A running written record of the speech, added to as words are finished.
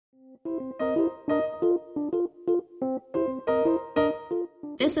This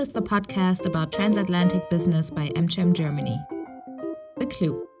is the podcast about transatlantic business by AmCham Germany. The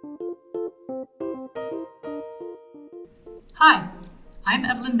Clue. Hi, I'm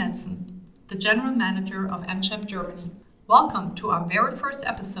Evelyn Metzen, the General Manager of AmCham Germany. Welcome to our very first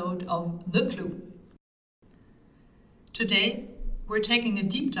episode of The Clue. Today, we're taking a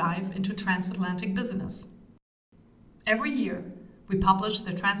deep dive into transatlantic business. Every year, we publish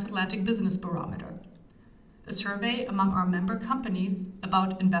the Transatlantic Business Barometer, a survey among our member companies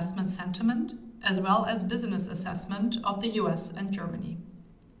about investment sentiment as well as business assessment of the US and Germany.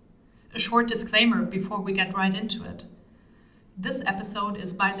 A short disclaimer before we get right into it. This episode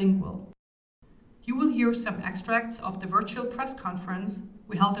is bilingual. You will hear some extracts of the virtual press conference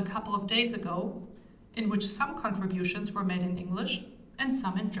we held a couple of days ago, in which some contributions were made in English and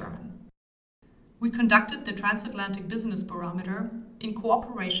some in German. We conducted the Transatlantic Business Barometer in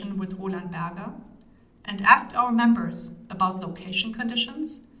cooperation with Roland Berger and asked our members about location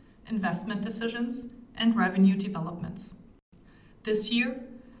conditions, investment decisions, and revenue developments. This year,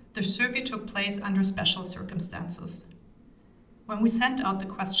 the survey took place under special circumstances. When we sent out the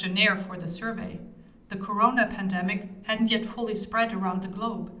questionnaire for the survey, the corona pandemic hadn't yet fully spread around the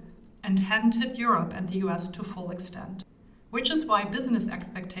globe and hadn't hit Europe and the US to full extent, which is why business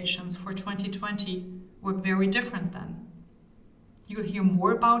expectations for 2020 were very different then. You'll hear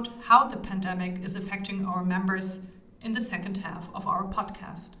more about how the pandemic is affecting our members in the second half of our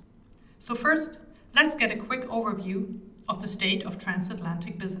podcast. So first, let's get a quick overview of the state of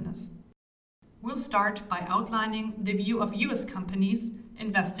transatlantic business. We'll start by outlining the view of US companies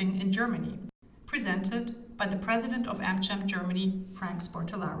investing in Germany, presented by the president of AmCham Germany, Frank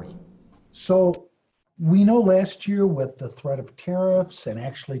Sportolari. So we know last year with the threat of tariffs and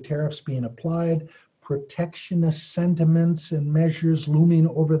actually tariffs being applied, protectionist sentiments and measures looming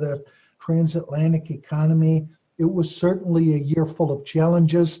over the transatlantic economy, it was certainly a year full of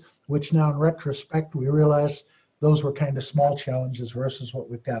challenges, which now in retrospect we realize those were kind of small challenges versus what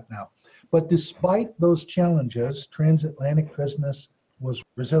we've got now. But despite those challenges, transatlantic business was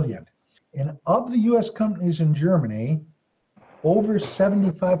resilient. And of the US companies in Germany, over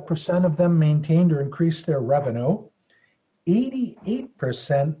 75% of them maintained or increased their revenue.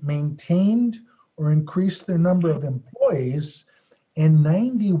 88% maintained or increased their number of employees, and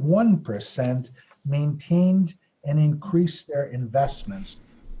 91% maintained and increased their investments.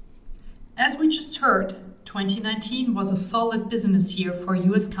 As we just heard, 2019 was a solid business year for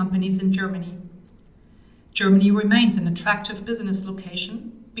US companies in Germany. Germany remains an attractive business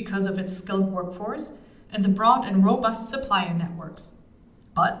location because of its skilled workforce and the broad and robust supplier networks.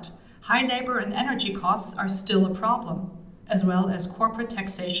 But high labor and energy costs are still a problem, as well as corporate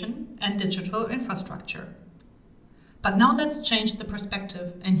taxation and digital infrastructure. But now let's change the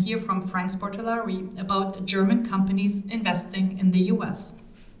perspective and hear from Frank Sportolari about German companies investing in the US.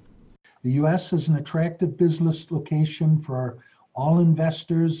 The US is an attractive business location for all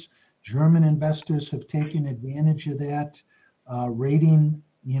investors. German investors have taken advantage of that, rating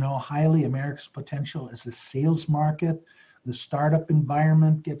highly America's potential as a sales market. The startup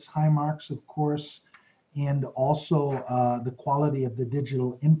environment gets high marks, of course, and also the quality of the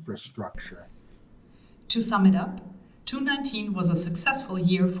digital infrastructure. To sum it up, 2019 was a successful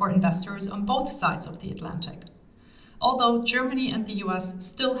year for investors on both sides of the Atlantic, although Germany and the US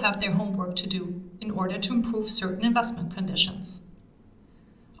still have their homework to do in order to improve certain investment conditions.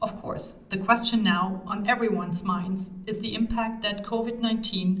 Of course, the question now on everyone's minds is the impact that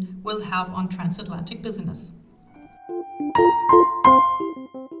COVID-19 will have on transatlantic business.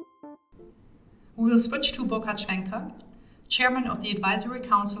 We will switch to Burkhard Schwenker, chairman of the advisory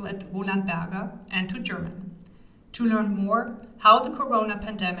council at Roland Berger, and to German, to learn more how the corona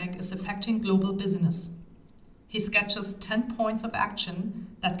pandemic is affecting global business. He sketches 10 points of action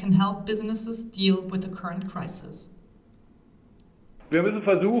that can help businesses deal with the current crisis. Wir müssen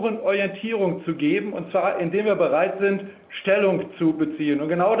versuchen, Orientierung zu geben, und zwar indem wir bereit sind, Stellung zu beziehen. Und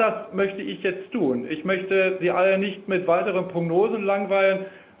genau das möchte ich jetzt tun. Ich möchte Sie alle nicht mit weiteren Prognosen langweilen,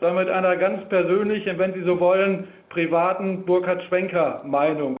 sondern mit einer ganz persönlichen, wenn Sie so wollen, privaten Burkhard Schwenker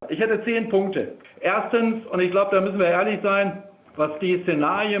Meinung. Ich hätte 10 Punkte. Erstens, und ich glaube, da müssen wir ehrlich sein, was die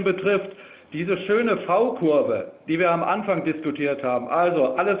Szenarien betrifft, diese schöne V-Kurve, die wir am Anfang diskutiert haben.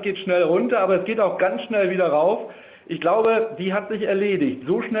 Also alles geht schnell runter, aber es geht auch ganz schnell wieder rauf. Ich glaube, die hat sich erledigt.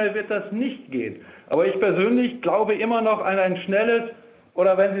 So schnell wird das nicht gehen. Aber ich persönlich glaube immer noch an ein schnelles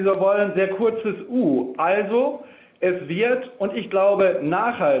oder, wenn Sie so wollen, sehr kurzes U. Also, es wird, und ich glaube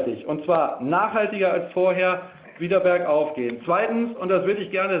nachhaltig, und zwar nachhaltiger als vorher, wieder bergauf gehen. Zweitens, und das würde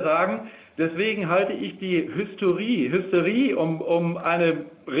ich gerne sagen, deswegen halte ich die Hysterie um eine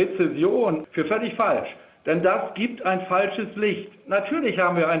Rezession für völlig falsch. Denn das gibt ein falsches Licht. Natürlich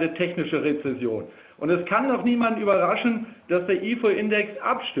haben wir eine technische Rezession. Und es kann doch niemanden überraschen, dass der IFO-Index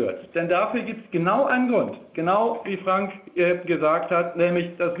abstürzt. Denn dafür gibt es genau einen Grund. Genau wie Frank gesagt hat, nämlich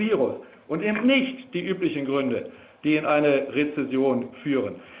das Virus. Und eben nicht die üblichen Gründe, die in eine Rezession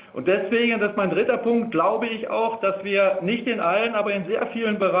führen. Und deswegen, das ist mein dritter Punkt, glaube ich auch, dass wir nicht in allen, aber in sehr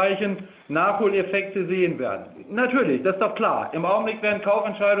vielen Bereichen Nachholeffekte sehen werden. Natürlich, das ist doch klar. Im Augenblick werden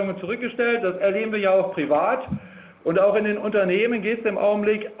Kaufentscheidungen zurückgestellt, das erleben wir ja auch privat. Und auch in den Unternehmen geht es im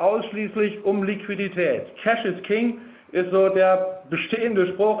Augenblick ausschließlich um Liquidität. Cash is King ist so der bestehende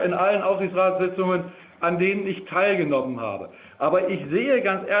Spruch in allen Aufsichtsratssitzungen, an denen ich teilgenommen habe. Aber ich sehe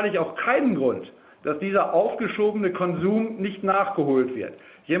ganz ehrlich auch keinen Grund, dass dieser aufgeschobene Konsum nicht nachgeholt wird.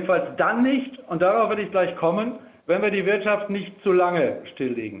 Jedenfalls dann nicht, und darauf will ich gleich kommen, wenn wir die Wirtschaft nicht zu lange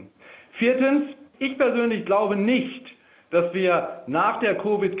stilllegen. Viertens, ich persönlich glaube nicht, dass wir nach der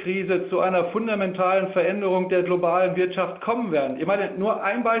Covid-Krise zu einer fundamentalen Veränderung der globalen Wirtschaft kommen werden. Ich meine, nur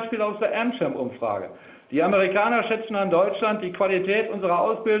ein Beispiel aus der AmCham-Umfrage. Die Amerikaner schätzen an Deutschland die Qualität unserer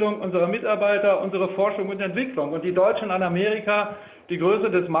Ausbildung, unserer Mitarbeiter, unsere Forschung und Entwicklung. Und die Deutschen an Amerika die Größe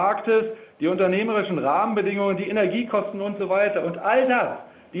des Marktes, die unternehmerischen Rahmenbedingungen, die Energiekosten und so weiter. Und all das,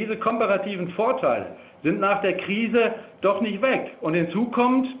 diese komparativen Vorteile, sind nach der Krise doch nicht weg. Und hinzu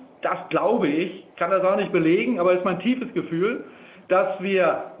kommt, das glaube ich, kann das auch nicht belegen, aber es ist mein tiefes Gefühl, dass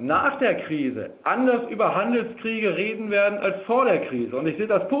wir nach der Krise anders über Handelskriege reden werden als vor der Krise. Und ich sehe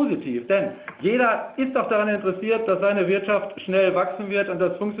das positiv, denn jeder ist doch daran interessiert, dass seine Wirtschaft schnell wachsen wird, und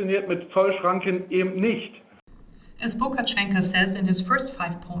das funktioniert mit Zollschranken eben nicht. As Burkhard Schwenker says in his first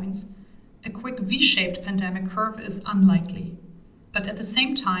 5 points, a quick V-shaped pandemic curve is unlikely. But at the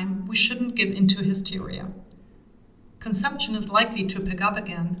same time, we shouldn't give in to hysteria. Consumption is likely to pick up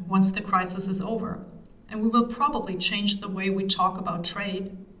again once the crisis is over, and we will probably change the way we talk about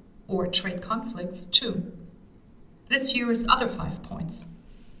trade, or trade conflicts too. Let's hear his other 5 points.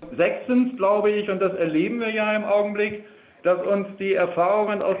 Sechstens glaube ich, und das erleben wir ja im Augenblick, dass uns die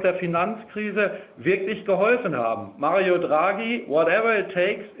Erfahrungen aus der Finanzkrise wirklich geholfen haben. Mario Draghi, whatever it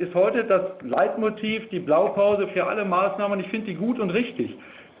takes, ist heute das Leitmotiv, die Blaupause für alle Maßnahmen. Ich finde die gut und richtig,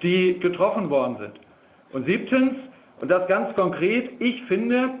 die getroffen worden sind. Und siebtens, und das ganz konkret, ich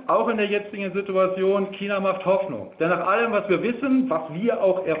finde, auch in der jetzigen Situation, China macht Hoffnung. Denn nach allem, was wir wissen, was wir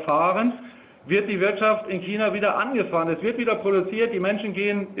auch erfahren, wird die Wirtschaft in China wieder angefahren. Es wird wieder produziert, die Menschen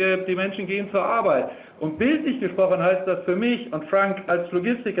gehen zur Arbeit. Und bildlich gesprochen heißt das für mich und Frank als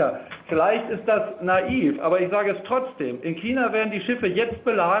Logistiker, vielleicht ist das naiv, aber ich sage es trotzdem, in China werden die Schiffe jetzt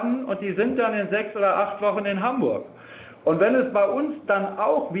beladen und die sind dann in 6 oder 8 Wochen in Hamburg. Und wenn es bei uns dann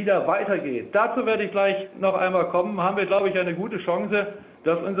auch wieder weitergeht, dazu werde ich gleich noch einmal kommen, haben wir, glaube ich, eine gute Chance,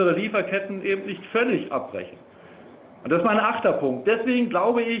 dass unsere Lieferketten eben nicht völlig abbrechen. Und das ist mein 8. Punkt. Deswegen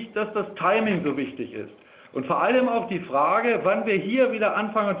glaube ich, dass das Timing so wichtig ist. Und vor allem auch die Frage, wann wir hier wieder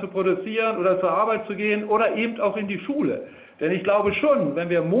anfangen zu produzieren oder zur Arbeit zu gehen oder eben auch in die Schule. Denn ich glaube schon, wenn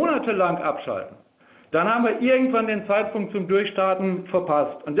wir monatelang abschalten, dann haben wir irgendwann den Zeitpunkt zum Durchstarten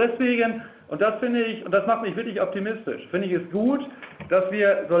verpasst. Und deswegen, und das finde ich, und das macht mich wirklich optimistisch, finde ich es gut, dass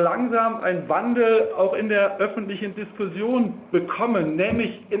wir so langsam einen Wandel auch in der öffentlichen Diskussion bekommen,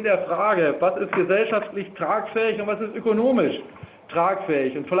 nämlich in der Frage, was ist gesellschaftlich tragfähig und was ist ökonomisch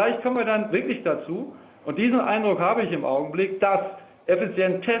tragfähig. Und vielleicht kommen wir dann wirklich dazu, und diesen Eindruck habe ich im Augenblick, dass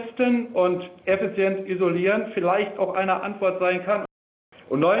effizient testen und effizient isolieren vielleicht auch eine Antwort sein kann.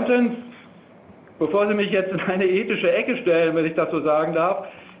 Und 9. Bevor Sie mich jetzt in eine ethische Ecke stellen, wenn ich das so sagen darf,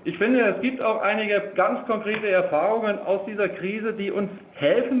 ich finde, es gibt auch einige ganz konkrete Erfahrungen aus dieser Krise, die uns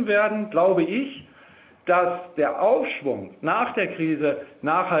helfen werden, glaube ich, dass der Aufschwung nach der Krise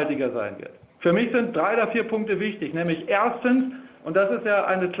nachhaltiger sein wird. Für mich sind 3 oder 4 Punkte wichtig, nämlich erstens, und das ist ja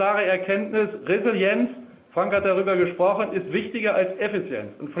eine klare Erkenntnis, Resilienz, Frank hat darüber gesprochen, ist wichtiger als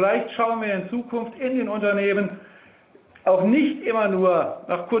Effizienz. Und vielleicht schauen wir in Zukunft in den Unternehmen auch nicht immer nur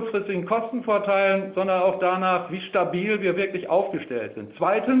nach kurzfristigen Kostenvorteilen, sondern auch danach, wie stabil wir wirklich aufgestellt sind.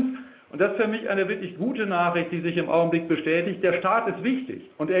 Zweitens, und das ist für mich eine wirklich gute Nachricht, die sich im Augenblick bestätigt, der Staat ist wichtig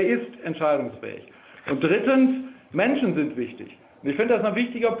und er ist entscheidungsfähig. Und drittens, Menschen sind wichtig. Und ich finde das ein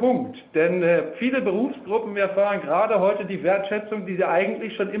wichtiger Punkt, denn viele Berufsgruppen erfahren gerade heute die Wertschätzung, die sie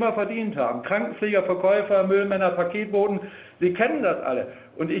eigentlich schon immer verdient haben. Krankenpfleger, Verkäufer, Müllmänner, Paketboten, sie kennen das alle.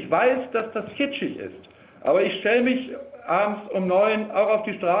 Und ich weiß, dass das kitschig ist. Aber ich stelle mich abends um 9 auch auf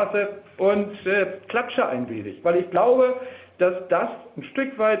die Straße und klatsche ein wenig, weil ich glaube, dass das ein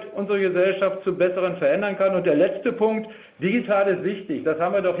Stück weit unsere Gesellschaft zum Besseren verändern kann. Und der letzte Punkt, digital ist wichtig. Das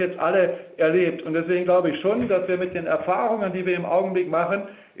haben wir doch jetzt alle erlebt. Und deswegen glaube ich schon, dass wir mit den Erfahrungen, die wir im Augenblick machen,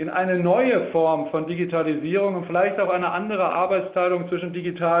 in eine neue Form von Digitalisierung und vielleicht auch eine andere Arbeitsteilung zwischen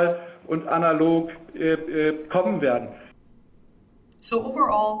digital und analog kommen werden. So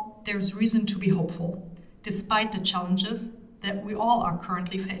overall, there's reason to be hopeful, despite the challenges that we all are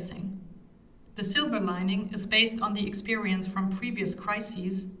currently facing. The silver lining is based on the experience from previous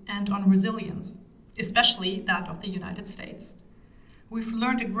crises and on resilience, especially that of the United States. We've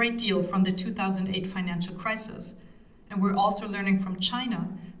learned a great deal from the 2008 financial crisis, and we're also learning from China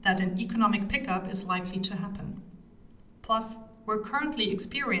that an economic pickup is likely to happen. Plus, we're currently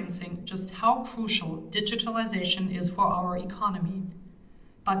experiencing just how crucial digitalization is for our economy.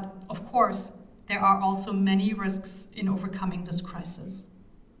 But, of course, there are also many risks in overcoming this crisis.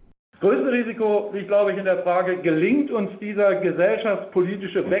 Das größte Risiko liegt, glaube ich, in der Frage, gelingt uns dieser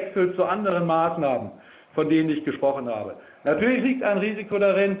gesellschaftspolitische Wechsel zu anderen Maßnahmen, von denen ich gesprochen habe. Natürlich liegt ein Risiko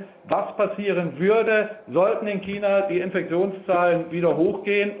darin, was passieren würde, sollten in China die Infektionszahlen wieder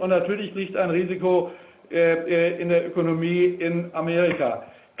hochgehen. Und natürlich liegt ein Risiko in der Ökonomie in Amerika.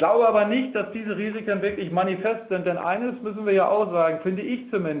 Ich glaube aber nicht, dass diese Risiken wirklich manifest sind, denn eines müssen wir ja auch sagen, finde ich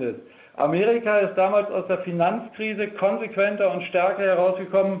zumindest. Amerika ist damals aus der Finanzkrise konsequenter und stärker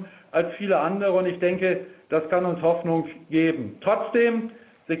herausgekommen als viele andere und ich denke, das kann uns Hoffnung geben. Trotzdem,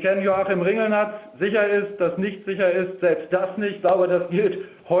 Sie kennen Joachim Ringelnatz, sicher ist, dass nichts sicher ist, selbst das nicht. Ich glaube, das gilt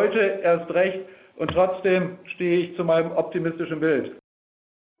heute erst recht und trotzdem stehe ich zu meinem optimistischen Bild.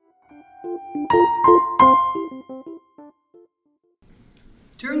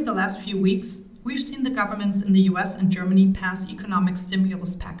 During the last few weeks, we've seen the governments in the US and Germany pass economic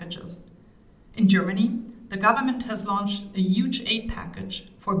stimulus packages. In Germany, the government has launched a huge aid package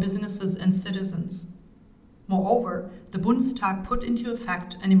for businesses and citizens. Moreover, the Bundestag put into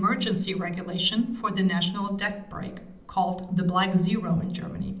effect an emergency regulation for the national debt brake, called the Black Zero in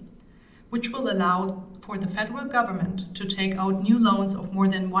Germany, which will allow for the federal government to take out new loans of more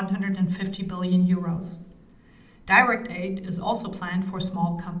than 150 billion euros. Direct aid is also planned for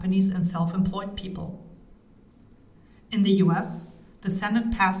small companies and self-employed people. In the US, the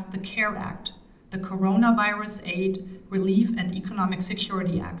Senate passed the CARE Act, the Coronavirus Aid, Relief and Economic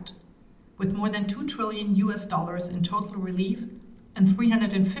Security Act, with more than $2 trillion in total relief and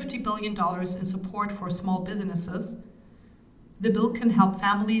 $350 billion in support for small businesses. The bill can help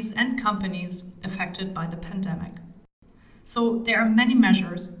families and companies affected by the pandemic. So there are many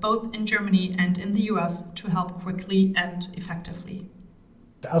measures, both in Germany and in the US, to help quickly and effectively.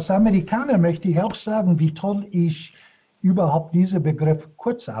 Als Amerikaner möchte ich auch sagen, wie toll ich überhaupt diesen Begriff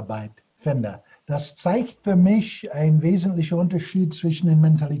Kurzarbeit finde. Das zeigt für mich einen wesentlichen Unterschied zwischen den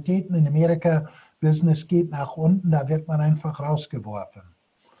Mentalitäten in Amerika. Business geht nach unten, da wird man einfach rausgeworfen.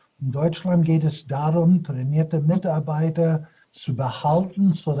 In Deutschland geht es darum, trainierte Mitarbeiter zu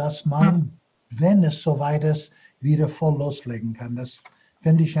behalten, sodass man, wenn es soweit ist, wieder voll loslegen kann. Das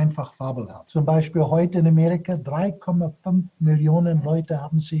finde ich einfach fabelhaft. Zum Beispiel heute in Amerika 3,5 Millionen Leute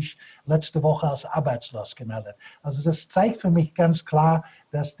haben sich letzte Woche als arbeitslos gemeldet. Also das zeigt für mich ganz klar,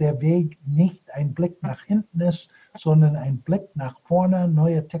 dass der Weg nicht ein Blick nach hinten ist, sondern ein Blick nach vorne,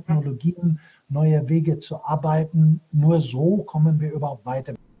 neue Technologien, neue Wege zu arbeiten. Nur so kommen wir überhaupt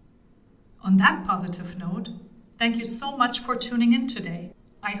weiter. On that positive note, thank you so much for tuning in today.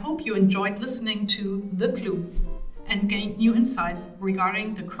 I hope you enjoyed listening to The Clue and gained new insights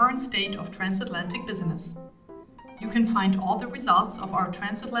regarding the current state of transatlantic business. You can find all the results of our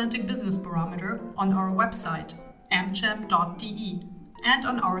Transatlantic Business Barometer on our website, amcham.de, and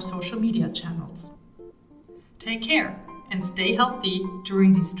on our social media channels. Take care and stay healthy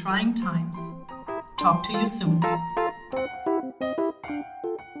during these trying times. Talk to you soon.